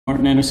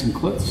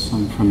Anderson-Clutz.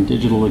 I'm from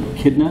Digital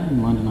Echidna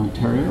in London,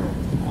 Ontario.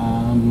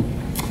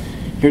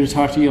 Here to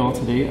talk to you all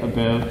today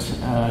about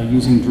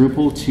using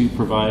Drupal to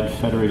provide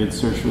federated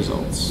search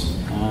results.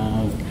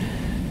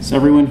 Is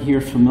everyone here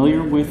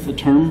familiar with the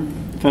term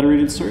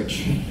federated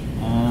search?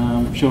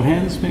 Show of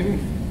hands, maybe?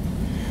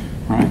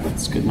 All right,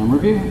 that's a good number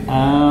of you.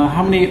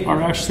 How many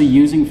are actually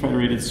using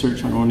federated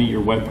search on one of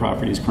your web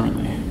properties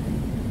currently?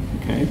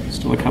 Okay,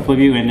 still a couple of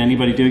you. And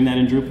anybody doing that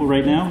in Drupal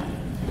right now?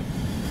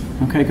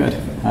 Okay, good.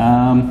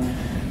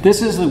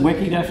 This is the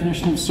wiki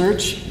definition of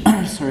search,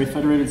 sorry,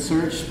 federated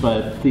search,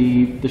 but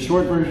the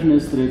short version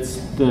is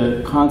that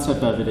the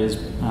concept of it is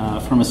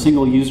from a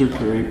single user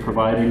query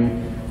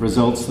providing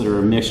results that are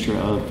a mixture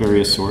of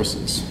various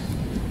sources.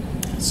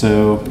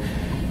 So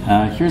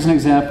here's an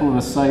example of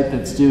a site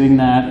that's doing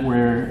that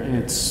where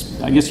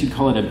it's, I guess you'd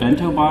call it a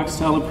bento box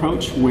style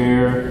approach,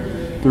 where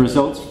the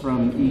results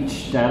from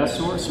each data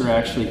source are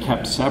actually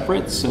kept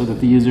separate so that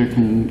the user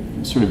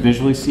can sort of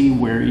visually see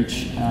where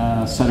each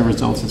set of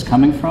results is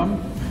coming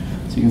from.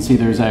 So you can see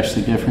there's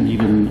actually different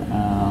even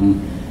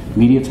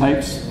media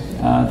types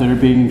that are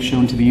being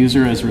shown to the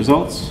user as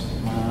results.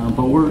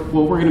 But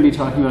what we're going to be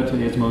talking about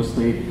today is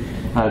mostly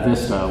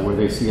this style, where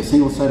they see a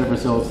single set of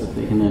results that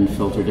they can then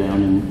filter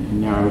down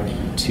and narrow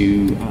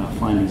to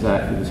find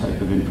exactly the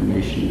type of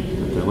information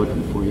that they're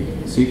looking for.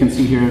 So you can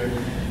see here,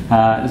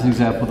 as an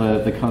example,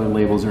 the color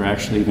labels are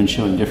actually even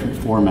showing different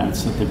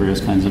formats that the various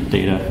kinds of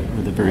data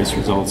or the various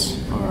results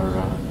are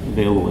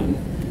available in.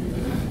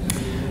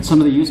 Some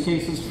of the use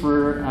cases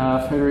for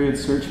federated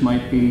search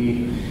might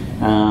be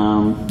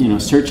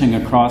searching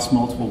across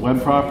multiple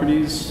web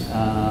properties.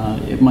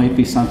 It might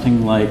be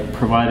something like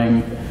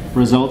providing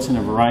results in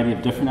a variety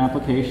of different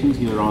applications,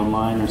 either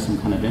online or some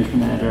kind of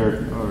intranet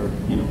or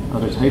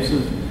other types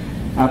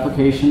of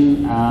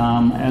application,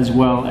 as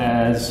well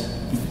as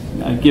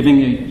giving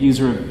a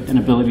user an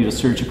ability to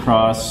search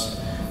across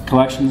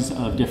collections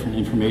of different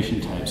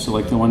information types. So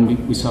like the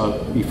one we saw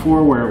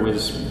before, where it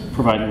was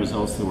providing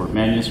results that were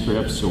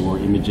manuscripts or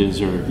images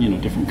or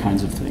different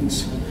kinds of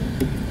things.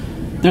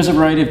 There's a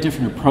variety of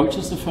different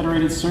approaches to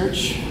federated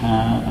search.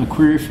 A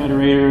query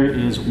federator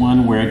is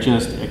one where it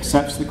just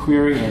accepts the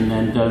query and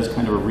then does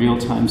kind of a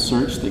real-time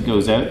search that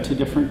goes out to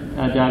different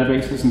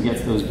databases and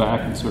gets those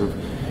back and sort of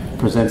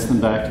presents them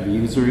back to the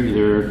user,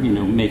 either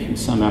making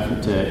some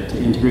effort to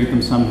integrate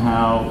them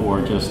somehow, or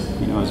just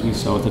as we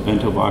saw with the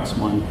bento box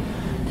one,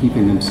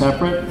 keeping them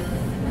separate.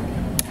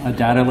 A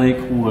data lake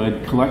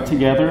would collect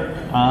together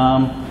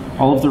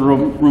all of the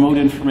remote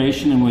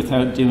information, and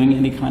without doing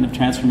any kind of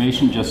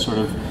transformation, just sort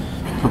of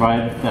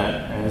provide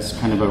that as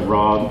kind of a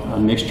raw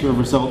mixture of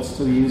results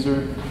to the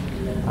user.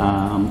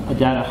 A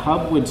data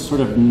hub would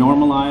sort of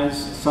normalize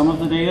some of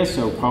the data,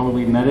 so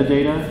probably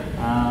metadata,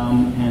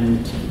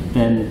 and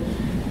then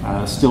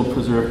still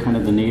preserve kind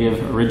of the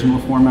native original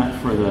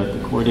format for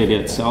the core data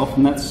itself,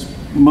 and that's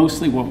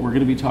mostly what we're going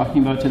to be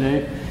talking about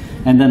today.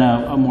 And then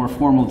a more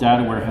formal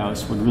data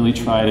warehouse would really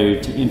try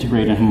to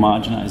integrate and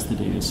homogenize the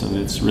data so that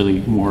it's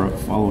really more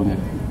following a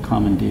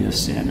common data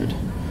standard.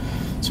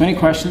 So any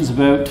questions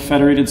about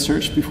federated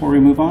search before we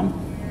move on?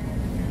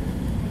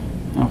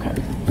 Okay.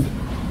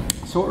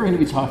 So what we're going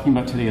to be talking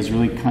about today is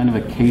really kind of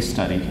a case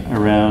study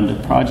around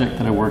a project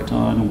that I worked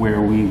on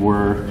where we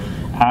were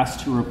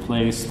asked to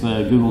replace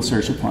the Google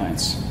Search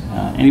Appliance.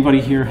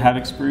 Anybody here have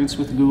experience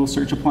with the Google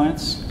Search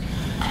Appliance?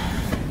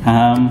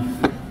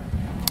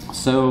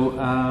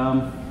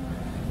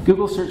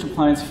 Google Search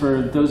Appliance,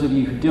 for those of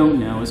you who don't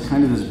know, is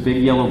kind of this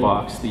big yellow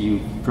box that you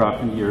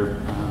drop into your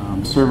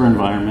server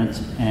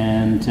environment,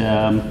 and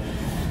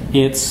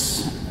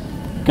it's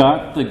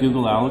got the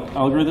Google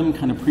algorithm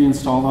kind of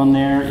pre-installed on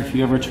there. If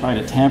you ever try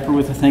to tamper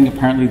with the thing,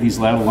 apparently these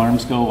loud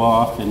alarms go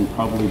off, and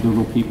probably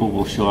Google people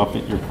will show up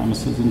at your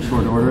premises in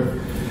short order.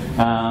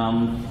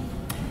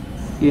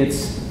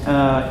 It's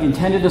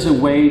intended as a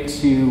way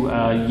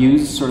to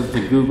use sort of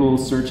the Google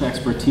search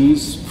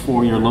expertise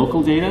for your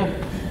local data.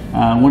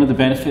 One of the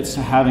benefits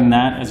to having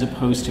that as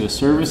opposed to a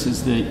service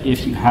is that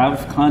if you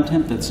have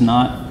content that's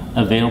not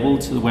available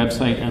to the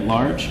website at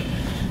large,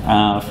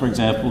 for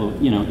example,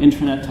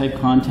 intranet type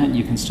content,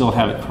 you can still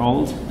have it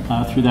crawled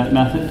through that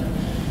method.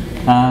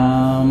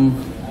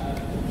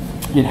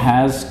 It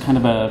has kind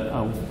of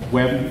a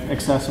web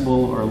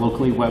accessible or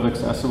locally web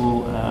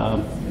accessible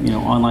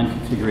online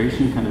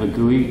configuration, kind of a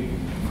GUI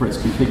for its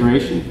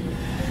configuration.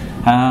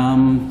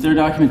 Their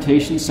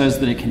documentation says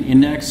that it can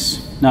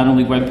index not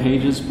only web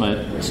pages, but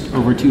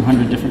over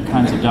 200 different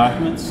kinds of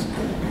documents.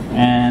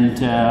 And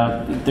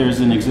there's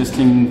an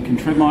existing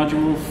contrib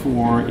module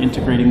for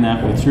integrating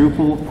that with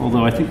Drupal,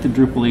 although I think the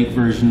Drupal 8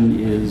 version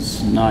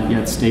is not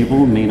yet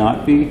stable, may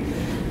not be,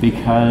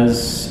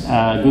 because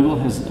Google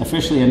has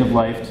officially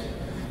end-of-lifed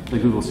the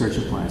Google Search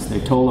Appliance.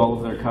 They've told all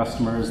of their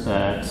customers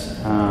that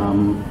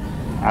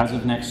as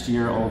of next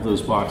year, all of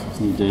those boxes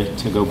need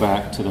to go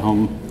back to the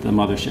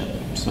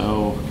mothership.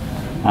 So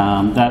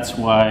that's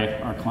why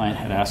our client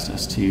had asked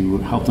us to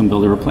help them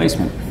build a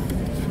replacement.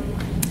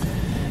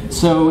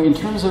 So in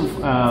terms of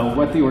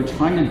what they were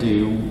trying to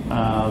do,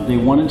 they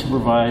wanted to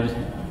provide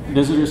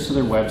visitors to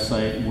their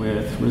website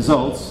with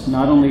results,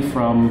 not only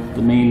from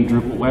the main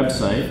Drupal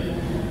website,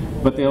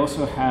 but they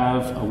also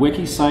have a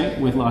wiki site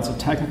with lots of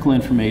technical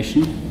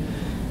information.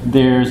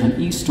 There's an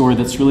e-store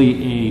that's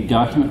really a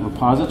document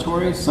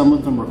repository. Some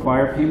of them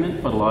require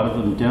payment, but a lot of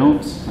them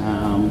don't,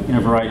 in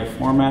a variety of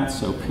formats,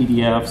 so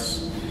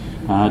PDFs,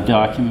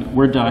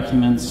 Word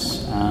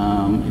documents,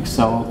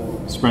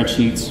 Excel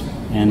spreadsheets,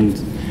 and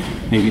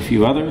maybe a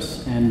few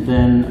others. And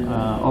then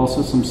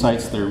also some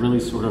sites that are really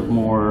sort of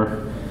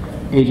more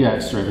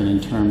Ajax driven in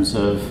terms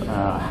of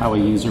how a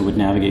user would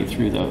navigate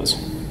through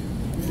those.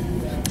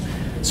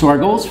 So our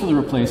goals for the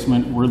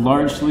replacement were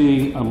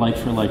largely a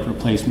like-for-like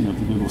replacement of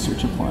the Google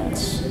Search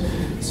Appliance.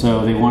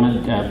 So they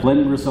wanted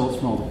blended results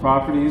from all the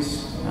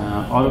properties,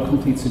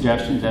 autocomplete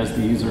suggestions as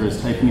the user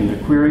is typing in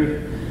their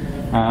query,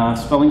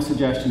 spelling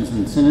suggestions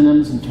and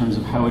synonyms in terms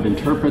of how it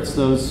interprets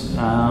those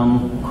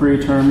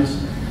query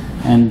terms,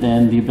 and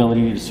then the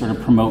ability to sort of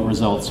promote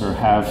results or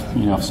have,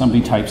 if somebody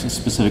types a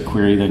specific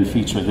query, then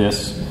feature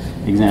this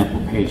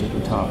example page at the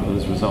top of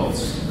those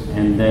results.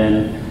 And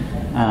then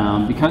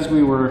because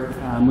we were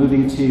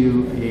moving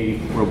to a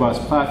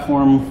robust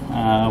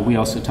platform, we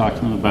also talked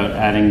to them about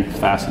adding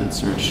faceted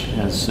search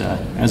as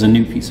a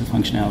new piece of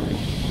functionality.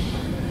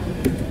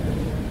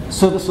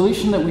 So the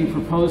solution that we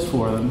proposed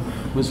for them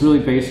was really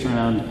based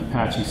around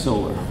Apache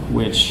Solr,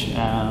 which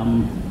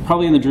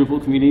probably in the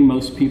Drupal community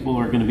most people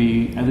are going to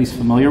be at least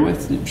familiar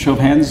with. Show of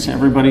hands,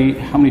 everybody,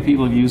 how many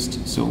people have used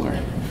Solr?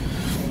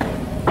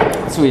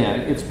 So yeah,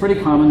 it's pretty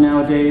common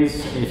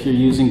nowadays. If you're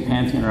using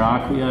Pantheon or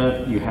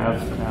Acquia, you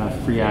have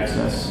free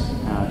access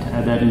to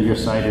add that into your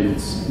site, and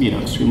it's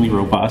extremely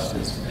robust,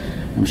 as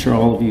I'm sure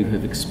all of you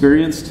have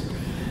experienced.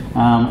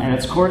 At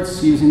its core,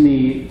 it's using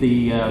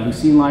the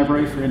Lucene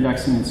library for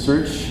indexing and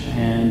search,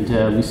 and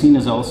Lucene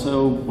is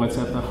also what's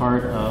at the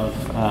heart of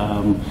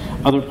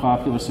other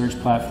popular search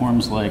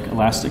platforms like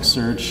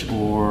Elasticsearch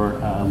or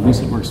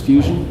LucidWorks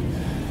Fusion.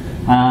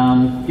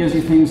 Gives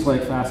you things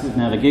like faceted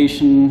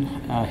navigation,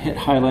 hit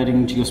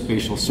highlighting,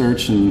 geospatial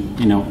search,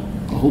 and a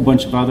whole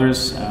bunch of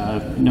others.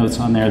 Notes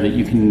on there that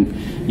you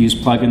can use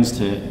plugins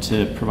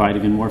to provide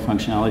even more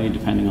functionality,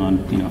 depending on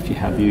if you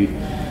have the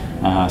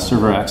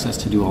server access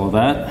to do all of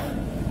that.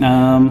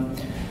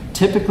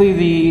 Typically,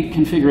 the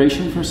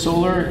configuration for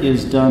Solr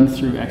is done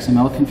through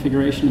XML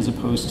configuration as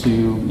opposed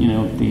to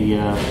the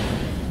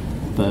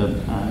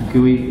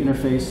GUI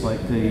interface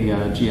like the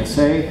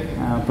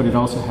GSA, but it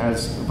also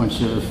has a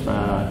bunch of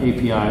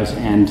APIs,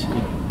 and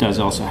it does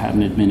also have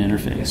an admin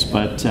interface.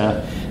 But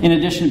in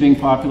addition to being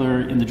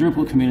popular in the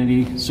Drupal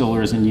community,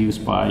 Solr is in use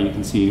by, you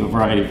can see, a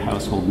variety of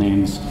household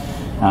names,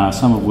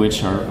 some of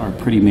which are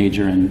pretty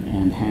major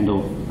and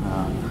handle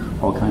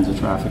all kinds of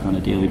traffic on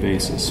a daily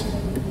basis.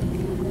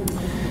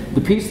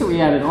 The piece that we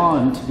added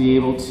on to be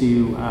able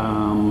to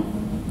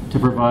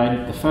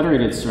provide the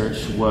federated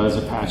search was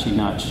Apache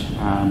Nutch,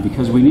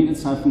 because we needed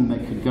something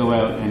that could go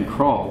out and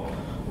crawl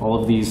all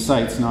of these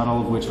sites, not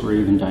all of which were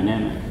even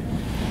dynamic.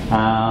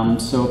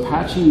 So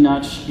Apache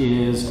Nutch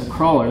is a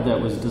crawler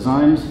that was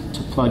designed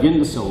to plug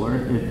into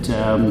Solr.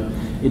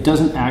 It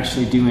doesn't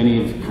actually do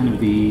any of kind of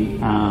the,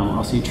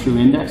 I'll say, true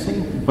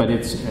indexing, but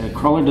it's a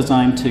crawler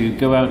designed to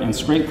go out and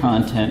scrape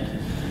content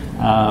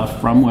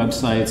from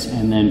websites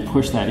and then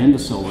push that into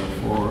Solr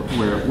for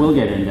where it will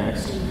get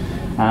indexed.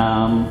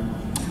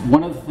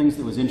 One of the things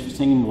that was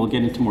interesting, and we'll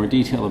get into more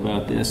detail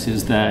about this,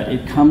 is that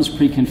it comes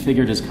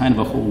pre-configured as kind of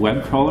a whole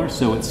web crawler,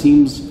 so it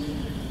seems,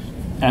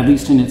 at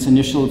least in its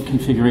initial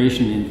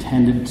configuration,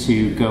 intended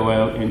to go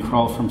out and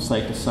crawl from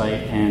site to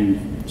site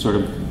and sort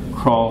of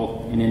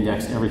crawl and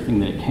index everything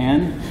that it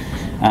can,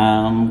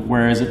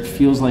 whereas it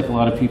feels like a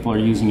lot of people are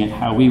using it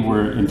how we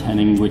were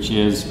intending, which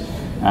is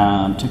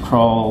to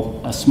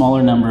crawl a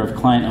smaller number of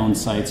client-owned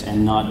sites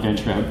and not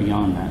venture out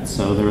beyond that.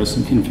 So there is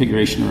some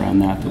configuration around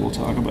that we'll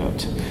talk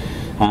about.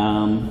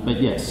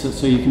 But yes,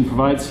 so you can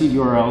provide seed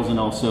URLs and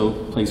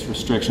also place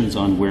restrictions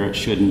on where it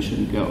should and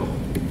shouldn't go.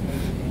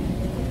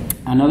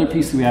 Another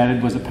piece we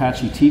added was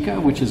Apache Tika,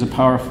 which is a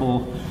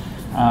powerful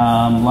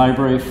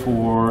library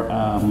for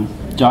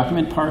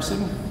document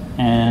parsing,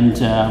 and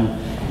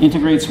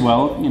integrates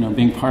well,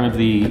 being part of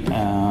the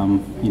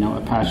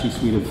Apache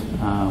suite of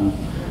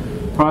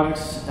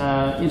products,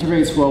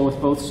 integrates well with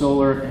both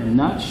Solr and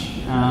Nutch,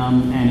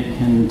 and it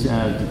can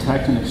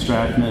detect and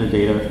extract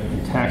metadata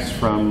and text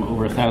from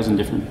over 1,000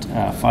 different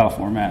file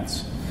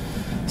formats.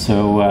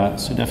 So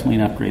definitely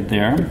an upgrade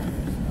there.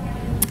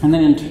 And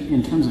then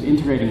in terms of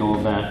integrating all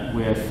of that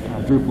with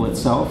Drupal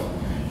itself,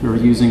 we were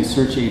using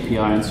Search API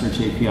and Search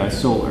API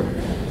Solr.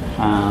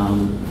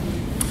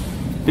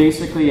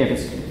 Basically, at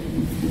its,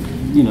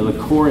 the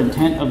core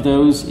intent of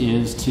those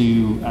is to,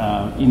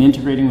 in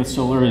integrating with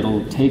Solr,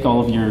 it'll take all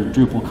of your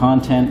Drupal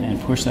content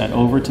and push that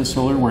over to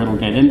Solr where it'll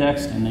get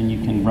indexed, and then you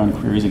can run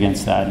queries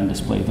against that and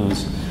display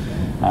those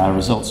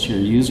results to your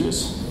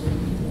users.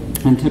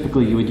 And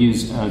typically, you would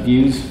use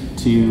views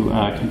to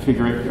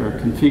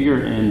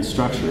configure and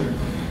structure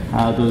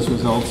those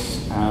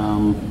results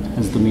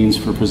as the means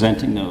for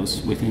presenting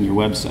those within your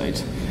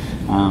website.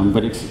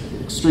 But it's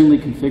extremely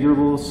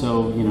configurable,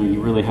 so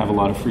you really have a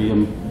lot of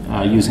freedom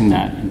using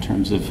that in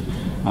terms of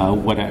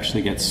what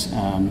actually gets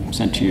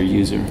sent to your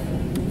user.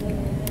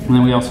 And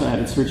then we also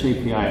added Search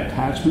API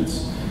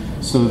attachments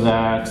so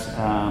that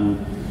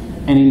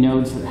any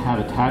nodes that have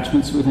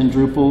attachments within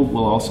Drupal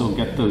will also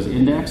get those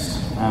indexed.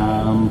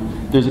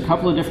 There's a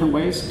couple of different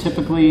ways.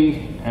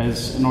 Typically,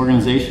 as an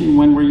organization,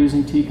 when we're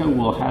using Tika,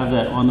 we'll have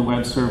that on the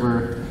web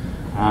server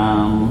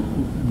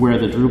where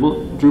the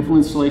Drupal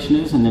installation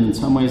is, and then in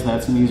some ways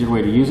that's an easier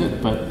way to use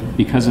it, but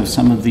because of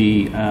some of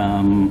the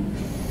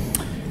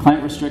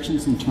client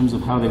restrictions in terms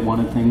of how they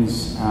wanted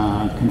things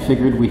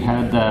configured, we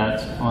had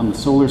that on the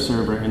Solr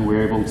server, and we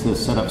were able to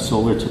set up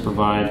Solr to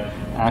provide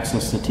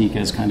access to Tika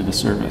as kind of a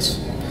service.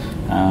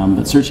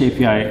 But Search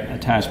API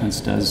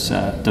attachments does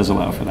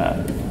allow for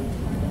that.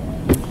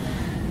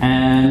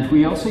 And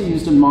we also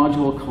used a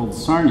module called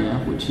Sarnia,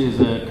 which is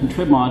a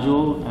contrib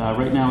module.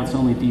 Right now it's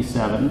only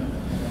D7.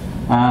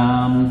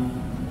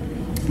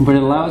 But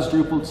it allows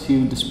Drupal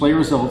to display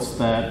results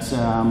that,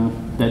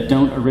 that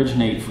don't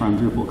originate from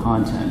Drupal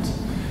content.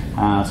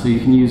 So you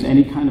can use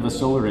any kind of a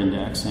Solr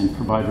index and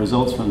provide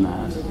results from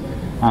that.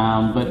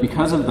 But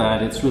because of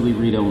that, it's really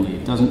read-only.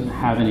 It doesn't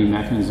have any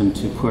mechanism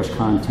to push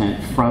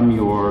content from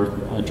your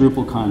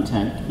Drupal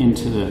content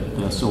into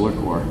the Solr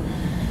core.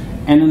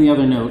 And then the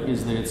other note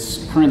is that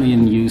it's currently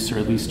in use, or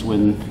at least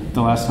when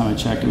the last time I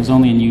checked, it was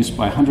only in use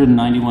by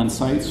 191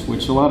 sites,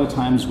 which a lot of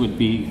times would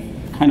be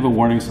kind of a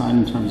warning sign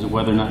in terms of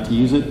whether or not to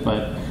use it.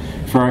 But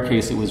for our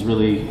case, it was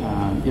really,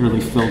 it really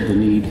filled the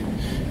need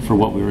for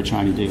what we were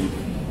trying to do.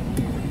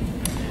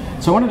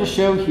 So I wanted to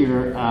show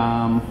here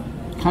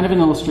kind of an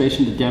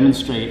illustration to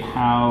demonstrate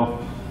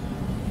how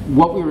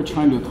what we were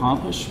trying to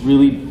accomplish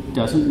really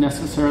doesn't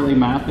necessarily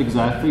map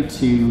exactly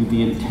to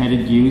the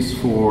intended use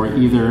for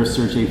either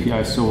Search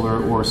API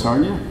Solr or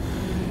Sarnia.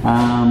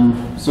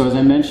 So as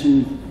I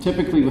mentioned,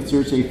 typically with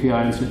Search API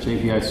and Search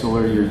API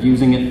Solr, you're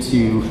using it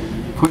to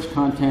push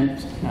content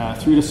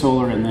through to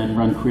Solr and then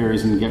run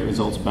queries and get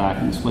results back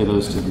and display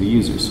those to the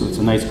user. So it's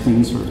a nice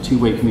clean sort of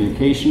two-way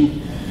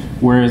communication.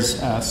 Whereas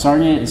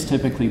Sarnia is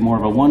typically more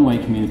of a one-way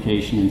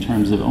communication in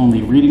terms of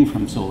only reading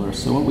from Solr.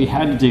 So what we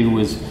had to do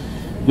was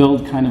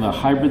build kind of a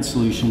hybrid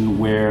solution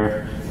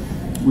where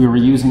we were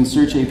using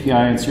Search API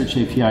and Search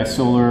API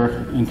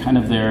Solr in kind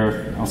of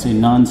their, I'll say,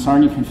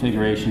 non-Sarnia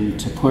configuration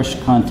to push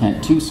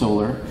content to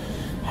Solr,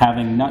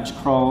 having Nutch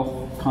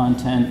crawl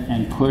content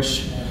and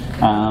push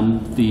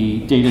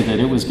the data that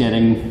it was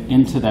getting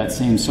into that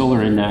same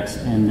Solr index,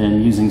 and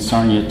then using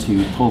Sarnia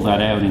to pull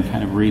that out in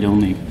kind of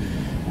read-only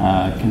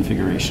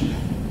configuration.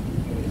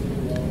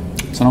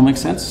 Does that all make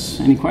sense?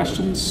 Any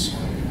questions?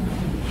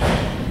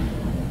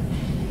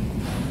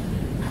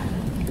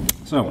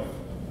 So,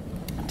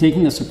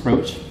 taking this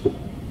approach,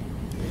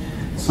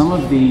 some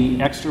of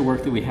the extra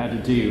work that we had to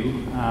do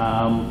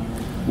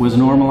was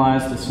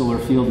normalize the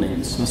Solr field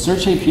names. So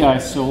Search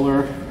API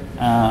Solr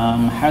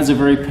has a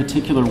very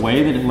particular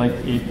way that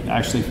it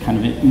actually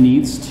kind of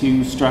needs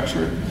to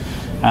structure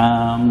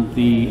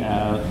the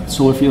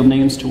Solr field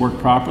names to work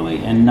properly,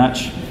 and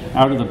Nutch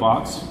out of the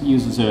box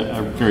uses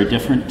a very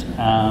different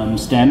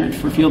standard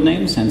for field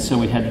names, and so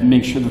we had to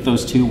make sure that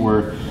those two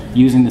were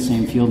using the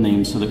same field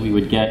names so that we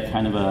would get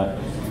kind of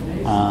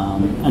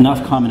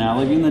enough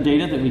commonality in the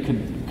data that we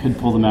could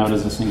pull them out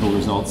as a single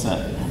result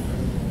set.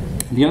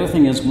 The other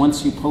thing is,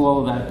 once you pull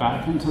all of that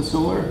back into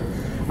Solr,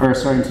 or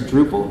sorry, into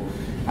Drupal,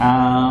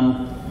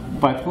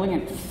 by pulling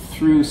it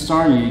through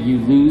Sarnia, you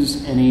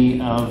lose any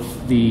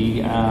of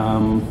the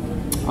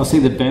I'll say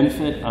the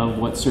benefit of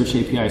what Search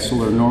API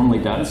Solr normally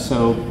does.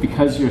 So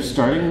because you're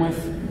starting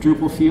with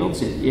Drupal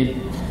fields, it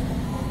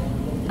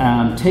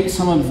takes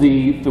some of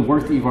the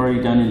work that you've already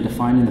done in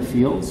defining the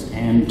fields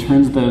and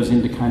turns those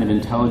into kind of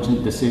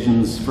intelligent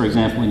decisions, for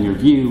example, in your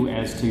view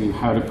as to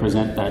how to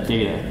present that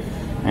data.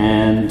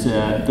 And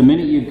the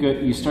minute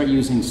you start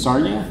using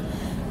Sarnia,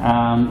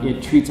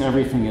 it treats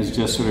everything as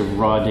just sort of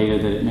raw data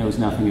that it knows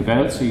nothing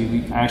about. So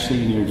you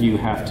actually, in your view,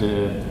 have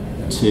to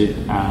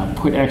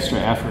put extra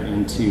effort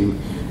into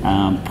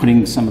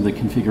putting some of the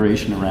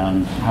configuration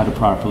around how to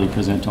properly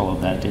present all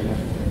of that data.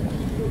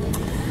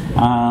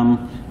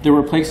 There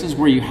were places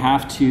where you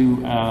have to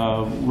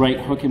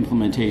write hook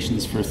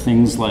implementations for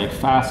things like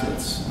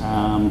facets.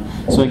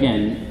 So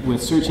again,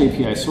 with Search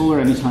API Solr,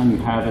 anytime you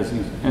have,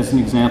 as an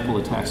example,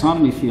 a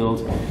taxonomy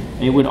field,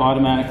 it would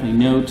automatically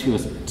know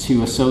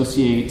to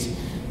associate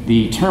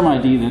the term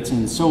ID that's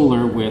in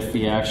Solr with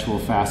the actual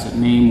facet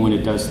name when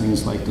it does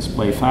things like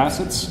display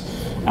facets.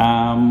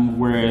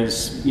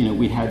 Whereas,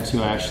 we had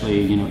to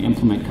actually,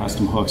 implement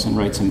custom hooks and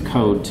write some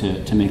code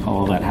to make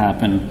all of that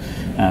happen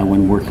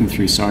when working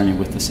through Sarnia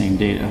with the same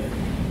data.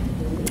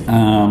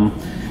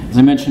 As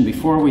I mentioned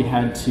before, we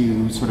had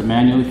to sort of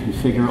manually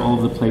configure all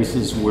of the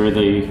places where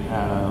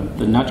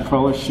the Nutch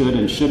crawler should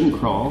and shouldn't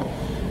crawl,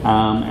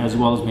 as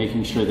well as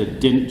making sure that it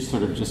didn't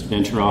sort of just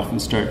venture off and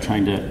start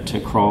trying to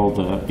crawl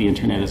the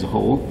internet as a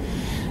whole.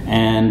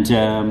 And,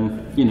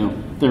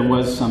 there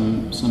was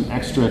some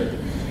extra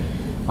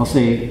I'll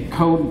say,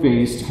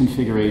 code-based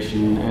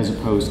configuration as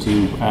opposed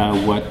to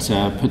what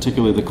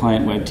particularly the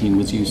client web team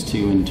was used to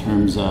in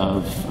terms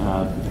of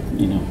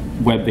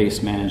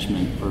web-based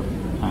management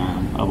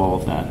of all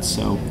of that.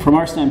 So from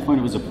our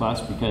standpoint, it was a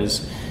plus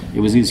because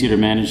it was easier to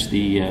manage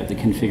the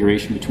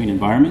configuration between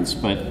environments,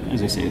 but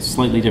as I say, it's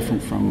slightly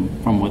different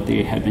from what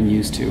they had been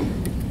used to.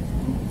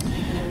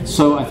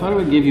 So I thought I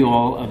would give you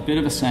all a bit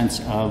of a sense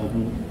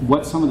of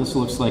what some of this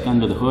looks like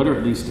under the hood, or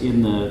at least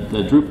in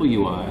the Drupal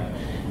UI,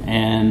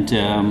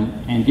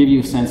 and give you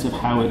a sense of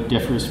how it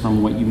differs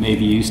from what you may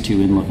be used to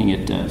in looking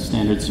at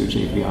standard Search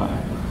API.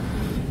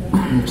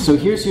 So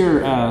here's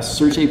your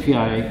Search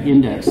API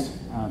index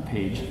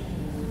page.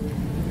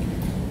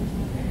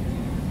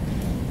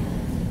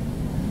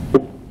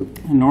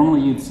 And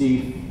normally you'd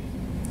see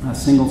a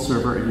single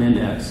server and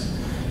index.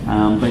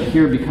 But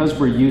here, because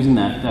we're using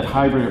that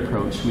hybrid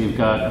approach, we've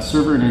got a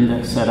server and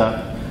index set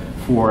up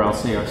for, I'll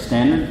say, our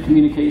standard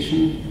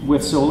communication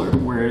with Solr,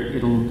 where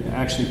it'll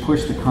actually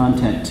push the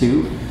content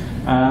to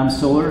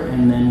Solr,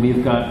 and then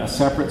we've got a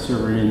separate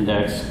server and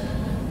index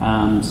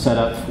set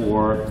up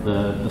for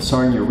the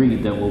Sarnia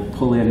read that will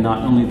pull in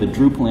not only the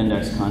Drupal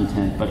index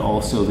content, but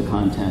also the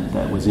content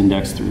that was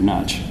indexed through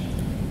Nutch.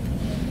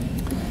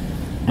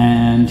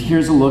 And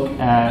here's a look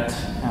at,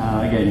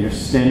 again, your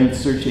standard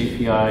Search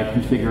API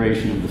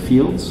configuration of the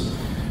fields.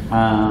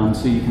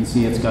 So you can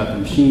see it's got the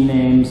machine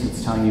names,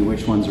 it's telling you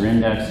which ones are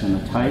indexed and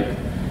the type.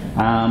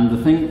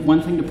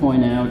 One thing to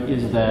point out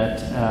is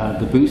that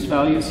the boost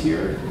values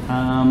here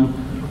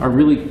are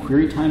really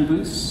query time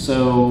boosts.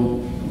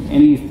 So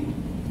any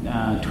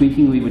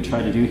tweaking we would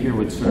try to do here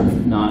would sort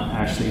of not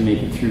actually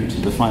make it through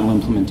to the final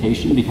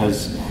implementation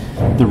because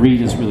the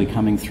read is really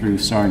coming through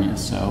Sarnia.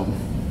 So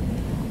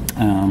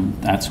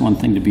that's one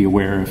thing to be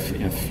aware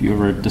of if you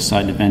ever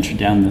decide to venture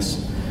down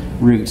this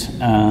route.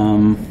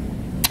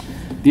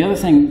 The other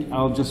thing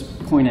I'll just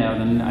point out,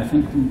 and I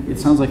think it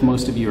sounds like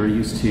most of you are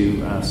used to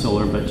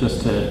Solr, but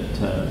just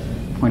to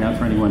point out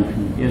for anyone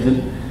who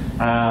isn't,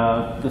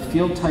 the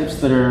field types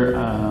that are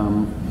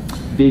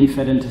being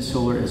fed into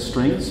Solr as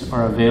strings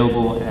are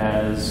available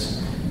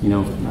as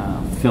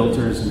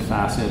filters and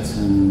facets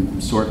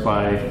and sort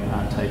by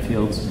type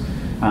fields,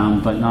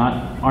 but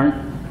aren't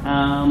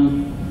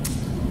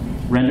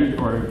rendered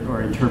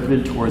or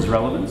interpreted towards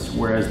relevance,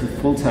 whereas the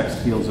full text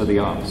fields are the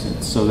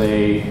opposite. So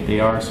they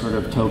are sort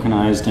of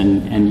tokenized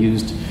and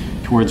used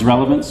towards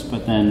relevance,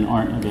 but then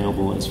aren't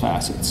available as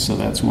facets. So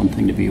that's one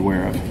thing to be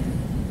aware of.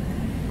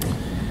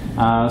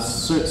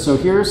 So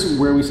here's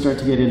where we start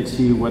to get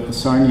into what the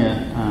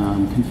Sarnia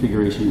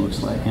configuration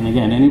looks like. And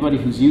again, anybody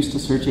who's used to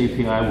Search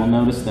API will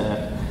notice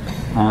that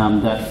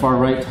that far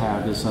right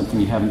tab is something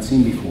you haven't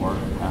seen before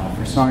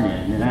for Sarnia.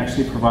 And it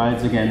actually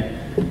provides, again,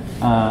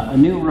 a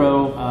new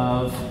row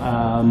of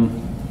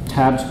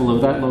tabs below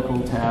that, local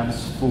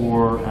tabs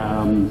for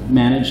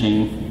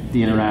managing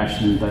the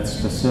interaction that's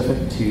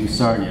specific to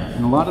Sarnia.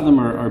 And a lot of them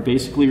are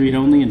basically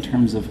read-only in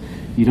terms of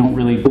you don't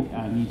really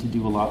need to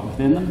do a lot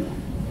within them.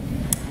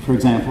 For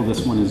example,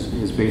 this one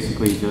is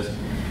basically just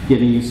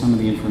giving you some of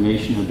the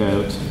information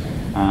about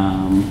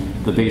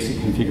the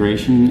basic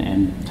configuration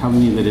and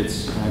telling you that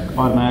it's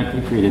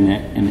automatically created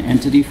an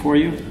entity for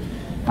you.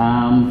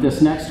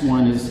 This next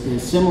one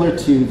is similar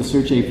to the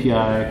Search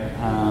API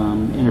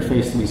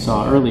interface that we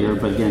saw earlier,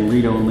 but again,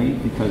 read-only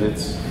because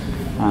it's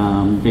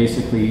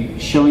basically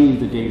showing you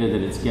the data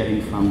that it's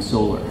getting from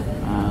Solr.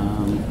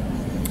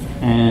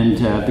 And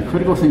the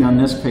critical thing on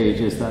this page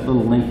is that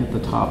little link at the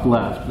top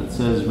left that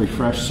says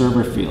refresh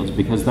server fields,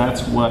 because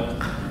that's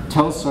what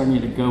tells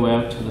Sarnia to go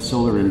out to the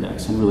Solr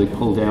index and really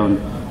pull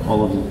down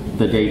all of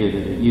the data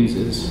that it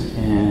uses.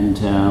 And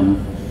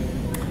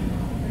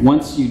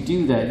once you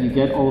do that, you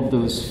get all of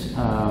those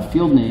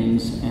field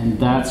names, and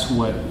that's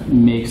what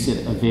makes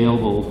it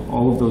available,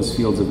 all of those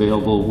fields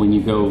available when you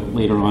go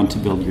later on to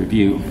build your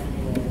view.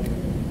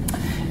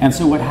 And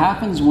so what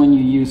happens when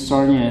you use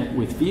Sarnia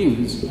with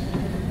views,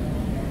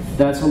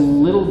 that's a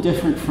little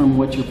different from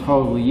what you're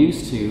probably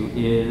used to,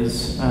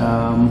 is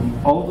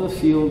all the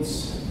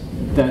fields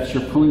that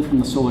you're pulling from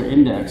the Solr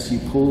index, you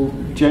pull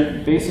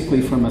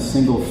basically from a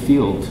single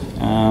field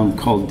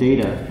called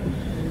data.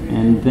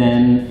 And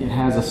then it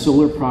has a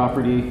Solr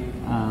property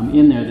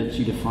in there that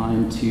you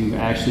define to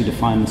actually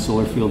define the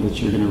Solr field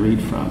that you're going to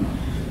read from.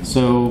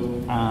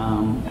 So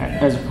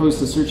as opposed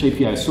to Search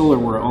API Solr,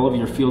 where all of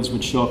your fields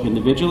would show up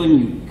individually and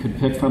you could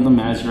pick from them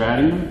as you're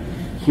adding them,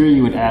 here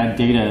you would add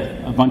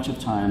data a bunch of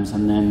times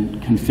and then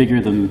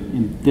configure them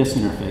in this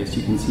interface.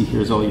 You can see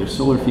here's all your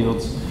Solr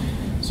fields.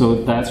 So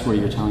that's where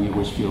you're telling it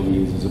which field to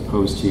use as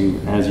opposed to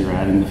as you're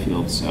adding the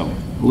fields. So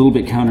a little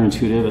bit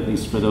counterintuitive, at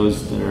least for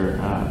those that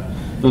are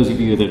those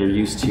of you that are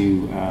used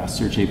to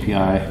Search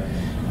API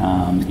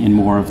in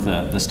more of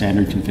the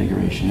standard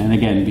configuration. And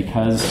again,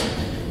 because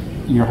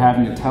you're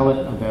having to tell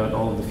it about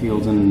all of the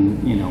fields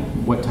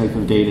and what type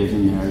of data is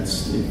in there,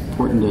 it's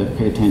important to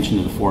pay attention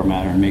to the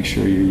formatter and make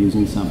sure you're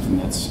using something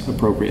that's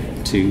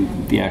appropriate to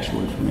the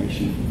actual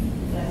information.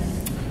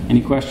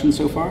 Any questions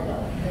so far?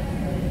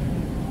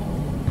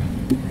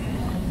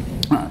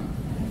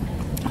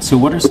 So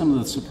what are some of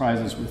the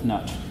surprises with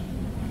Nutch?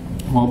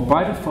 Well,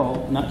 by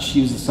default, Nutch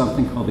uses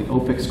something called the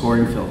OPIC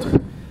scoring filter.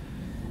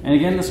 And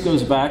again, this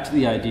goes back to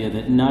the idea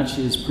that Nutch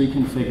is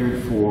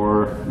pre-configured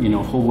for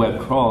whole web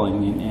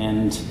crawling,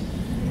 and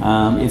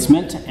it's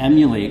meant to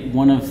emulate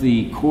one of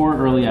the core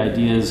early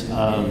ideas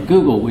of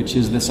Google, which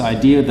is this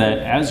idea that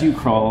as you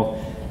crawl,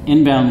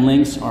 inbound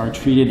links are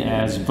treated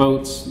as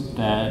votes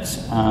that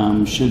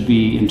should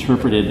be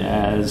interpreted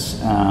as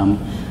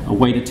a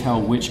way to tell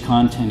which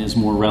content is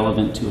more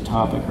relevant to a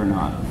topic or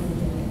not.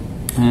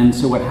 And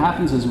so what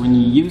happens is when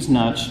you use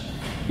Nutch,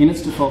 in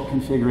its default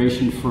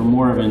configuration for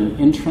more of an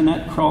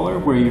intranet crawler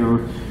where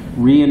you're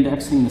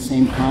re-indexing the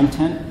same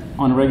content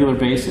on a regular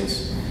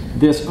basis,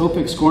 this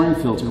OPIC scoring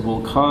filter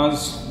will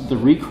cause the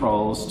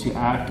recrawls to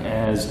act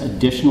as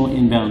additional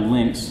inbound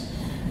links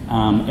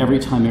every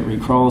time it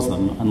recrawls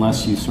them,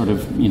 unless you sort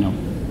of,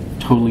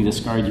 totally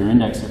discard your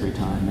index every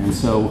time. And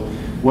so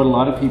what a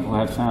lot of people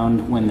have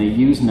found when they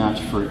use Nutch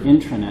for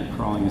intranet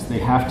crawling is they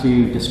have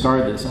to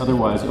discard this,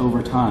 otherwise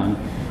over time,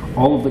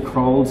 all of the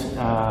crawled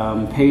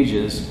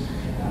pages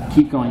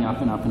keep going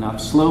up and up and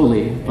up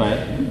slowly, but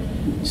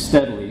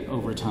steadily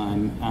over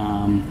time,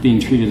 being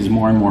treated as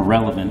more and more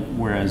relevant,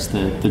 whereas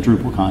the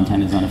Drupal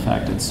content is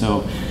unaffected.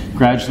 So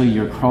gradually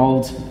your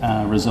crawled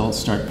results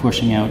start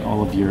pushing out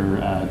all of your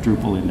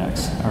Drupal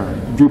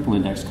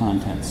index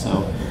content.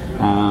 So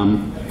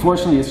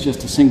fortunately it's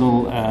just a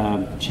single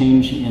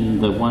change in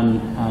the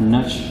one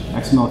Nutch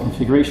XML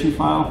configuration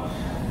file,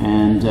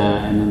 and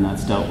then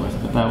that's dealt with,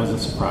 but that was a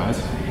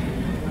surprise.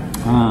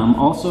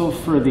 Also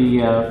for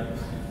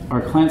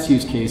our client's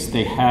use case,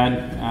 they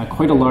had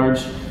quite a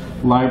large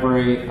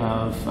library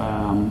of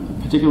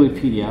particularly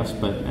PDFs,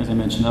 but as I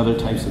mentioned, other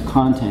types of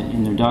content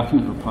in their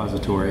document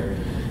repository.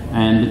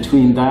 And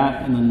between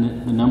that and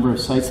then the number of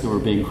sites that were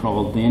being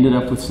crawled, they ended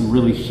up with some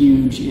really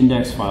huge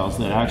index files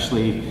that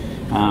actually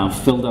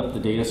filled up the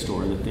data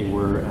store that they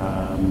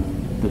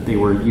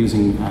were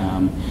using,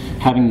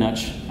 having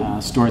Nutch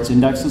store its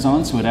indexes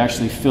on. So it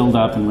actually filled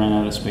up and ran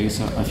out of space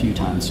a few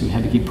times. So we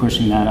had to keep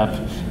pushing that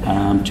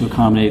up to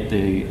accommodate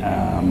the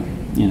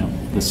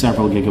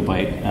several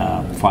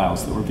gigabyte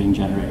files that were being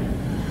generated.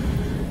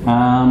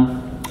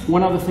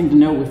 One other thing to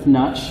note with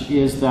Nutch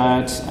is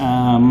that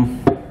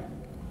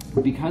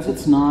because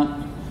it's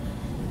not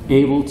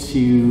able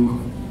to,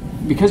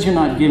 because you're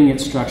not giving it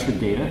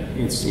structured data,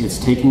 it's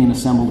taking an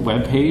assembled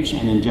web page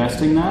and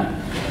ingesting that,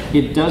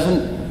 it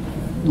doesn't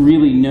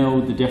really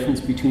know the difference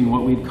between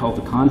what we'd call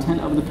the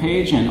content of the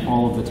page and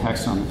all of the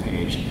text on the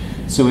page.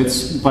 So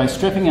it's, by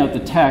stripping out the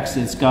text,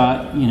 it's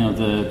got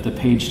the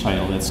page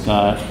title, it's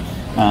got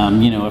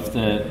if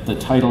the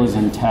title is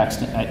in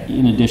text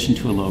in addition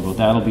to a logo,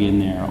 that'll be in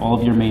there. All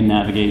of your main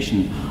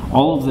navigation,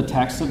 all of the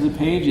text of the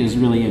page is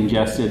really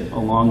ingested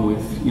along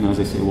with, as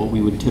I say, what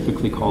we would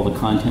typically call the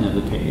content of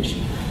the page.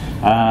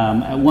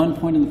 At one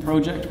point in the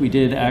project, we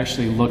did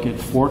actually look at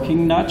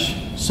forking Nutch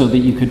so that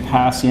you could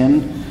pass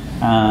in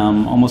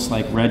almost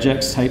like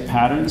regex type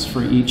patterns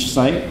for each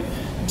site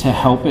to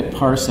help it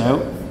parse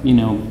out,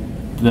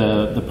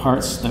 the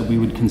parts that we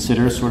would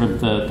consider sort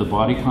of the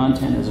body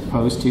content as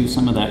opposed to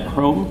some of that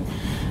Chrome.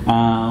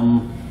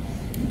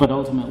 But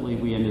ultimately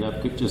we ended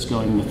up just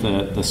going with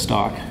the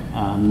stock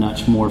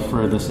Nutch more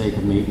for the sake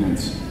of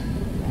maintenance.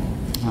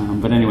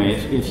 But anyway,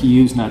 if you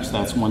use Nutch,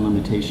 that's one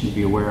limitation to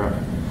be aware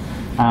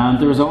of.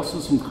 There was also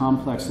some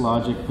complex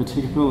logic,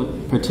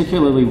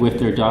 particularly with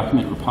their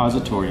document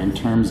repository, in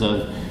terms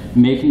of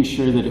making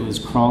sure that it was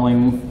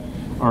crawling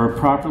or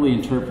properly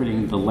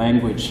interpreting the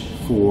language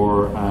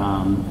for,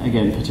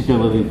 again,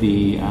 particularly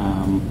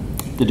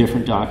the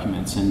different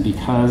documents. And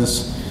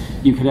because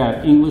you could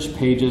have English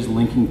pages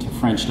linking to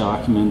French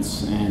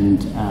documents,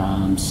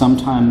 and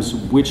sometimes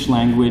which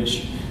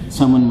language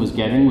someone was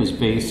getting was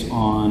based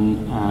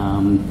on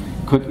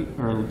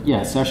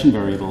session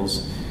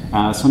variables.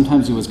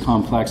 Sometimes it was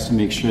complex to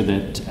make sure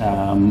that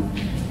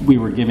we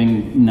were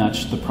giving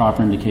Nutch the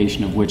proper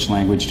indication of which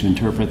language to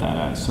interpret that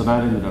as. So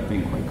that ended up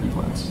being quite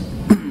complex.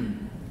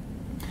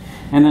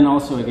 And then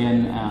also,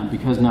 again,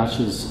 because Nutch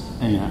is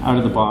out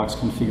of the box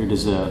configured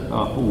as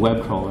a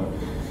web crawler,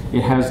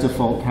 it has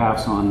default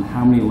caps on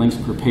how many links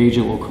per page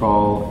it will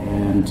crawl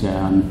and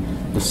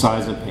the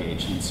size of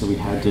page. And so we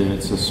had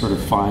to sort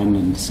of find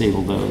and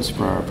disable those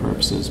for our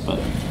purposes. But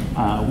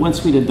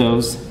once we did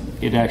those,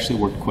 it actually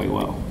worked quite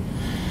well.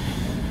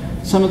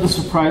 Some of the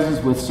surprises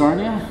with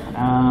Sarnia,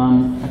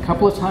 a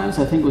couple of times,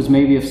 I think it was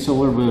maybe if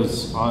Solr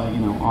was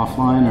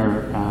offline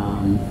or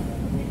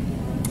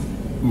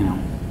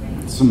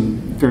some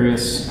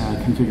various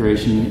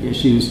configuration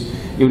issues,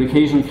 it would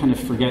occasionally kind of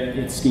forget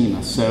its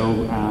schema. So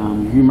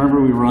you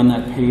remember we were on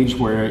that page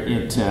where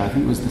it, I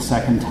think it was the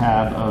second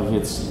tab of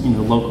its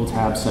local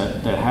tab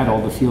set that had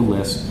all the field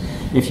lists.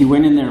 If you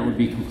went in there, it would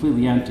be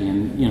completely empty.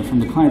 And from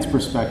the client's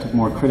perspective,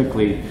 more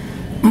critically,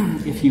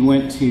 if you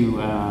went to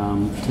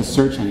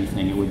search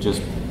anything, it would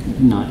just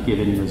not give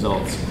any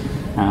results.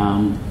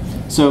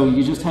 So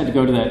you just had to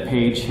go to that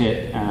page,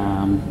 hit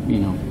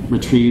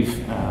retrieve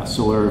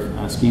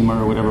Solr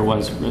schema or whatever it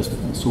was,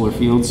 Solr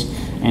fields,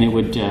 and it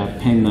would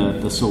ping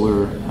the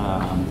Solr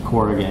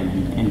core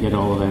again and get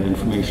all of that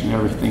information.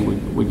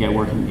 Everything would get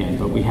working again.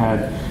 But we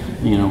had,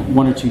 you know,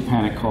 1 or 2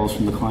 panic calls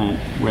from the client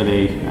where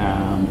they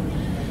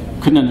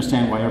couldn't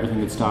understand why everything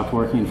had stopped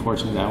working.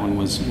 Unfortunately, that one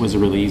was a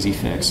really easy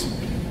fix.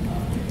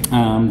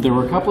 There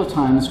were a couple of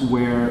times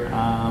where,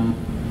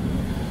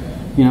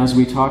 you know, as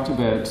we talked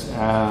about,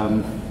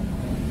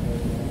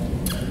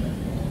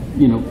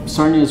 you know,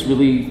 Sarnia is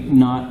really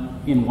not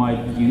in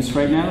wide use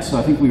right now, so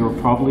I think we were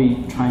probably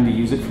trying to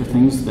use it for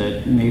things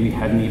that maybe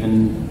hadn't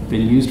even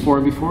been used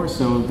for before.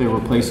 So there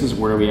were places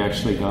where we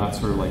actually got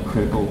sort of like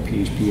critical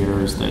PHP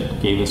errors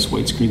that gave us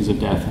white screens of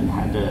death and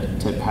had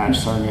to patch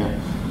Sarnia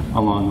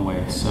along the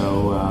way.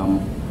 So,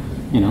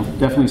 you know,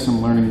 definitely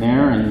some learning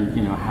there, and,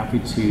 you know, happy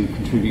to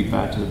contribute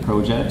back to the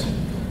project.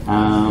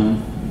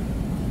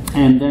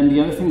 And then the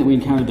other thing that we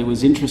encountered that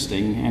was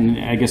interesting, and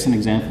I guess an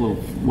example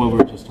of what we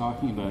were just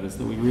talking about, is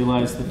that we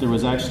realized that there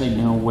was actually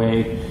no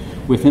way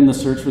within the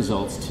search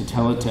results to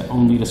tell it to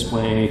only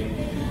display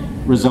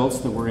results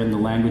that were in the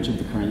language of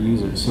the current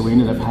user. So we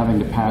ended up having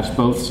to patch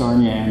both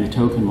Sarnia and the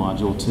token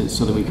module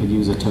so that we could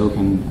use a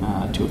token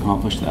to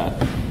accomplish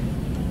that.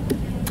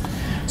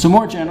 So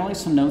more generally,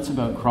 some notes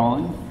about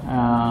crawling.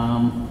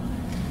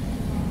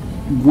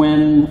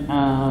 When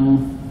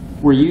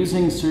we're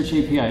using Search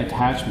API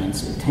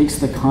attachments, it takes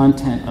the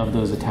content of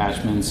those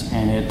attachments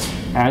and it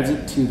adds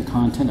it to the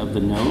content of the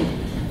node.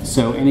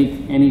 So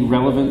any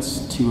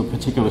relevance to a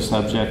particular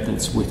subject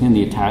that's within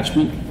the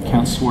attachment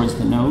counts towards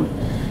the node.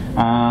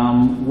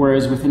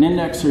 Whereas with an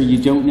indexer, you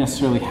don't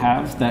necessarily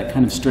have that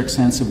kind of strict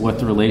sense of what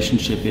the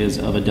relationship is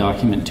of a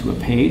document to a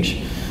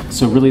page.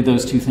 So really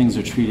those two things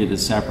are treated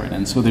as separate.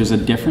 And so there's a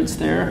difference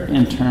there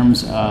in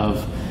terms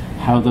of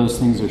how those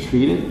things are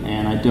treated,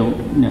 and I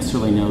don't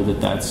necessarily know that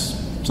that's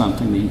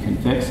something that you can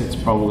fix. It's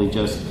probably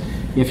just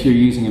if you're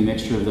using a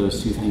mixture of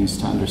those two things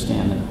to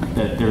understand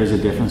that there is a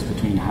difference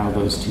between how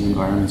those two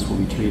environments will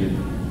be treated.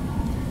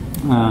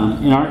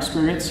 In our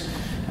experience,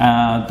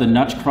 the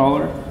Nutch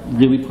crawler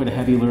really put a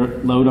heavy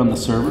load on the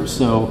server,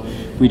 so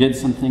we did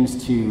some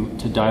things to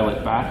dial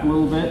it back a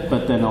little bit,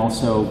 but then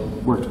also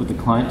worked with the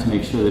client to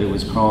make sure that it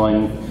was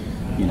crawling,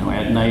 you know,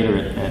 at night or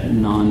at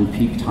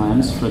non-peak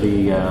times for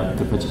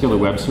the particular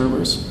web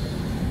servers.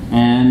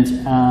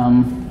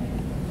 And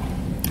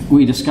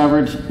we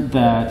discovered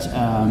that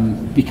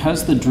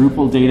because the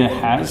Drupal data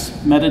has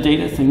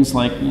metadata, things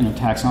like, you know,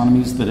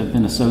 taxonomies that have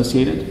been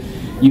associated,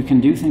 you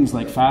can do things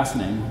like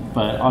faceting,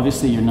 but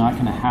obviously you're not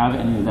going to have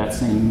any of that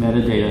same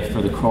metadata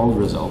for the crawled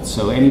results.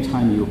 So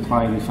anytime you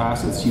apply any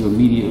facets, you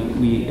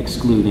immediately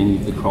exclude any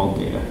of the crawled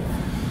data.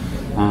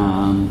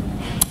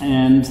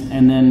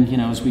 And then, you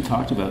know, as we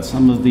talked about,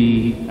 some of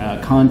the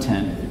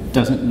content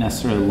doesn't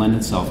necessarily lend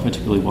itself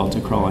particularly well to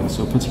crawling.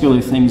 So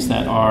particularly things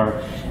that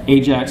are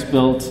Ajax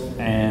built,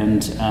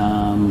 and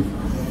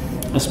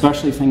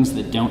especially things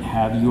that don't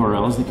have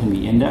URLs that can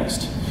be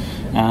indexed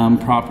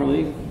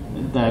properly,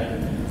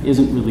 that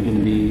isn't really going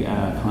to be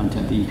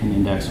content that you can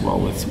index well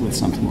with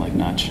something like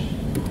Nutch.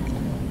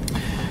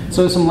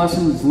 So some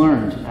lessons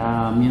learned.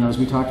 You know, as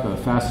we talked about,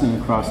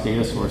 faceting across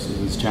data sources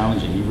is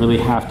challenging. You really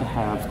have to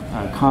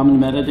have common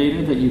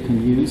metadata that you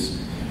can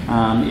use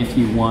if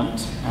you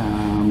want,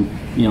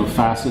 you know,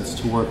 facets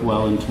to work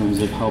well in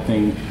terms of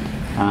helping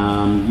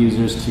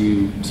users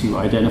to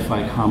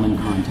identify common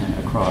content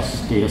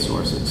across data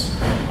sources.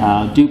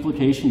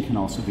 Duplication can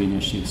also be an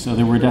issue. So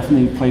there were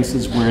definitely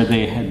places where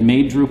they had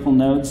made Drupal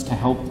nodes to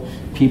help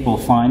people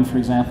find, for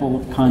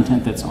example,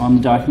 content that's on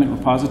the document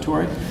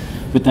repository.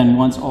 But then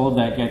once all of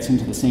that gets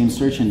into the same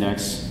search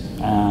index,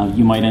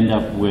 you might end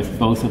up with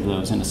both of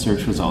those in a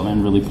search result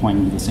and really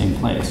pointing to the same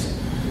place.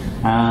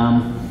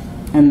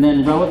 And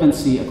then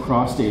relevancy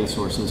across data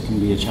sources can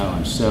be a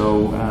challenge.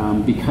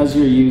 So because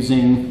you're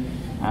using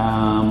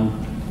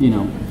you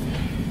know,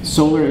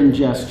 Solr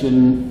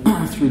ingestion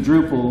through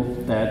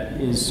Drupal that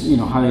is, you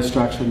know, highly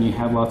structured, and you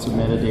have lots of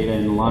metadata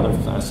and a lot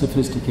of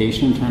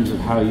sophistication in terms of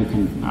how you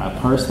can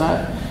parse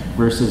that,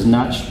 versus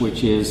Nutch,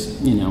 which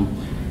is, you know,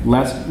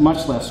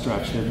 much less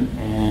structured,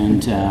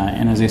 and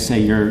as I say,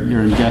 you're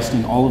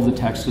ingesting all of the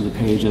text of the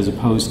page as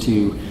opposed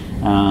to,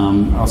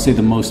 I'll say,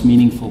 the most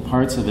meaningful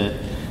parts of it.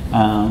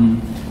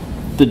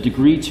 The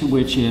degree to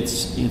which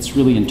it's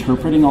really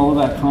interpreting all of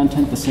that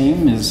content the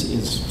same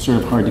is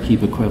sort of hard to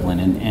keep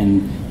equivalent,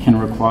 and can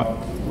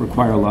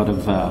require a lot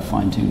of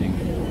fine-tuning.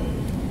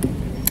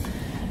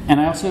 And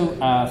I also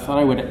thought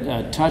I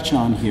would touch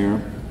on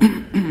here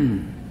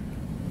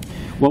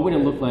what would it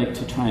look like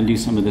to try and do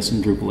some of this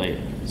in Drupal 8.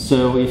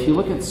 So if you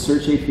look at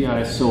Search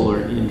API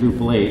Solr in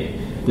Drupal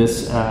 8,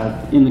 this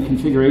in the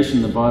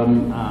configuration, the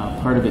bottom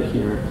part of it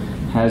here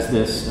has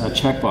this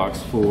checkbox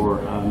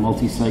for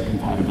multi-site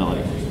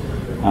compatibility.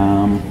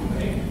 I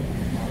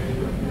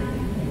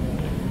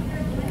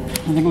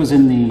think it was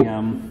in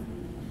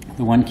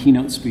the one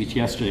keynote speech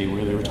yesterday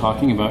where they were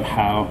talking about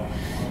how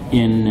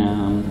in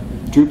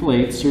Drupal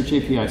 8, Search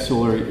API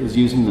Solr is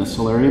using the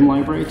Solarium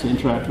library to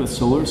interact with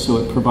Solr, so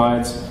it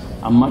provides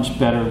a much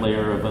better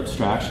layer of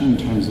abstraction in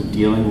terms of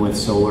dealing with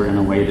Solr in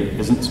a way that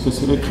isn't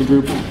specific to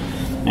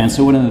Drupal. And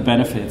so one of the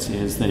benefits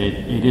is that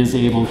it is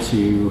able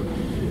to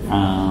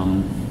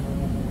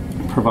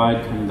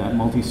provide kind of that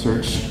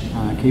multi-search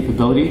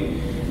capability.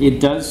 It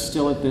does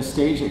still at this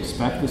stage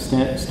expect the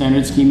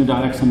standard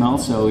schema.xml,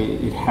 so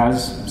it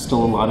has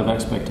still a lot of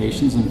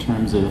expectations in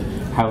terms of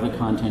how the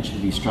content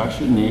should be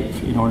structured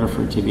in order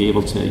for it to be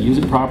able to use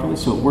it properly.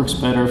 So it works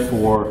better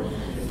for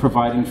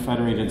providing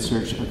federated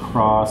search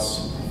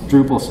across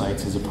Drupal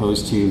sites as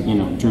opposed to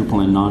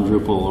Drupal and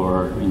non-Drupal,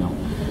 or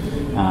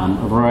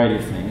a variety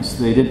of things.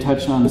 They did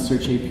touch on the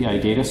Search API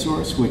data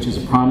source, which is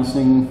a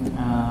promising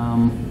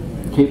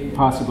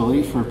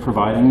possibility for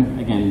providing,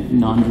 again,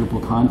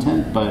 non-Drupal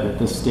content, but at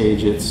this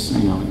stage it's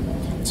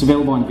it's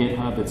available on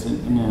GitHub, it's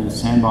in a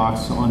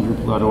sandbox on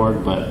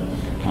Drupal.org, but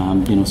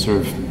sort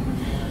of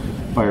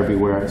buyer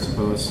beware, I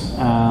suppose.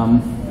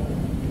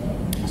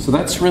 So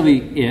that's really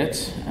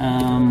it,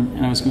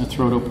 and I was going to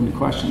throw it open to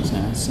questions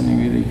now. Sending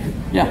you the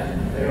I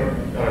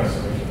don't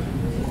so much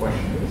a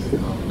question, but it's a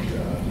comment.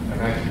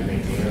 I'm actually the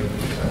maintainer of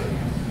the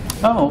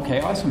site. Oh, okay,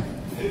 awesome.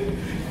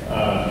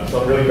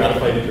 So I'm really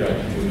gratified that you're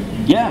actually doing it.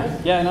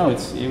 Yeah, no, it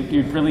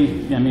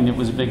really, I mean, it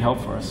was a big help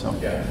for us. So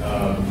yeah,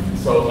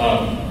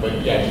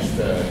 but yeah, just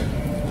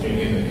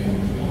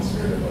in the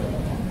spirit of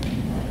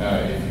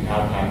if you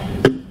have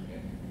patches.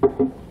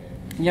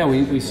 Yeah,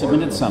 we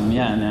submitted some,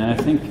 and I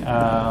think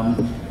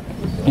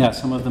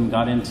some of them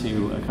got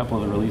into a couple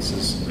of the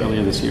releases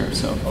earlier this year,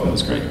 so that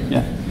was great.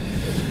 Yeah.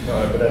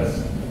 But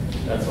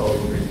that's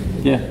always great.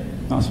 Yeah,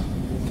 awesome.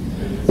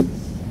 It's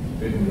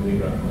been really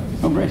gratifying.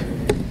 Oh, great.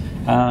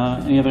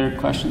 Any other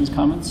questions,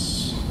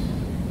 comments?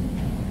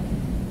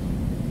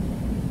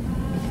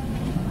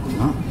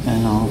 No?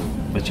 And I'll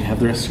let you have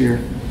the rest of your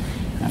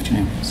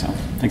afternoon. So,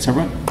 thanks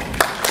everyone.